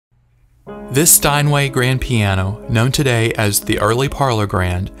This Steinway grand piano, known today as the Early Parlor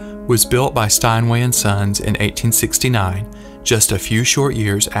Grand, was built by Steinway & Sons in 1869, just a few short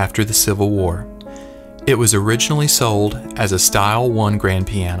years after the Civil War. It was originally sold as a Style 1 grand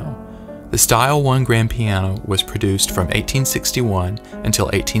piano. The Style 1 grand piano was produced from 1861 until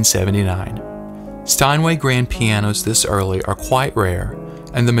 1879. Steinway grand pianos this early are quite rare,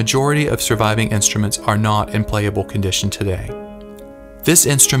 and the majority of surviving instruments are not in playable condition today. This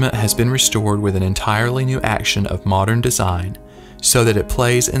instrument has been restored with an entirely new action of modern design, so that it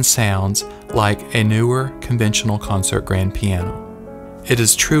plays and sounds like a newer conventional concert grand piano. It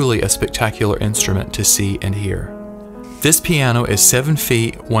is truly a spectacular instrument to see and hear. This piano is 7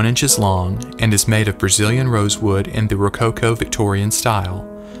 feet 1 inches long and is made of Brazilian rosewood in the Rococo Victorian style,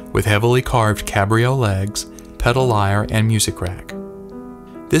 with heavily carved cabriole legs, pedal lyre, and music rack.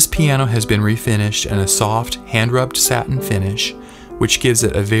 This piano has been refinished in a soft, hand-rubbed satin finish, which gives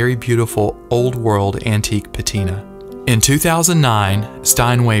it a very beautiful, old-world antique patina. In 2009,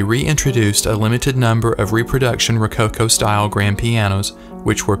 Steinway reintroduced a limited number of reproduction Rococo-style grand pianos,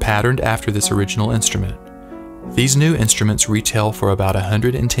 which were patterned after this original instrument. These new instruments retail for about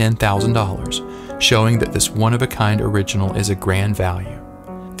 $110,000, showing that this one-of-a-kind original is a grand value.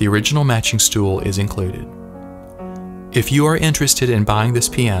 The original matching stool is included. If you are interested in buying this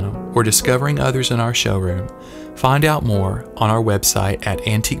piano or discovering others in our showroom, find out more on our website at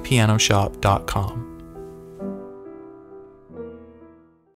antiquepianoshop.com.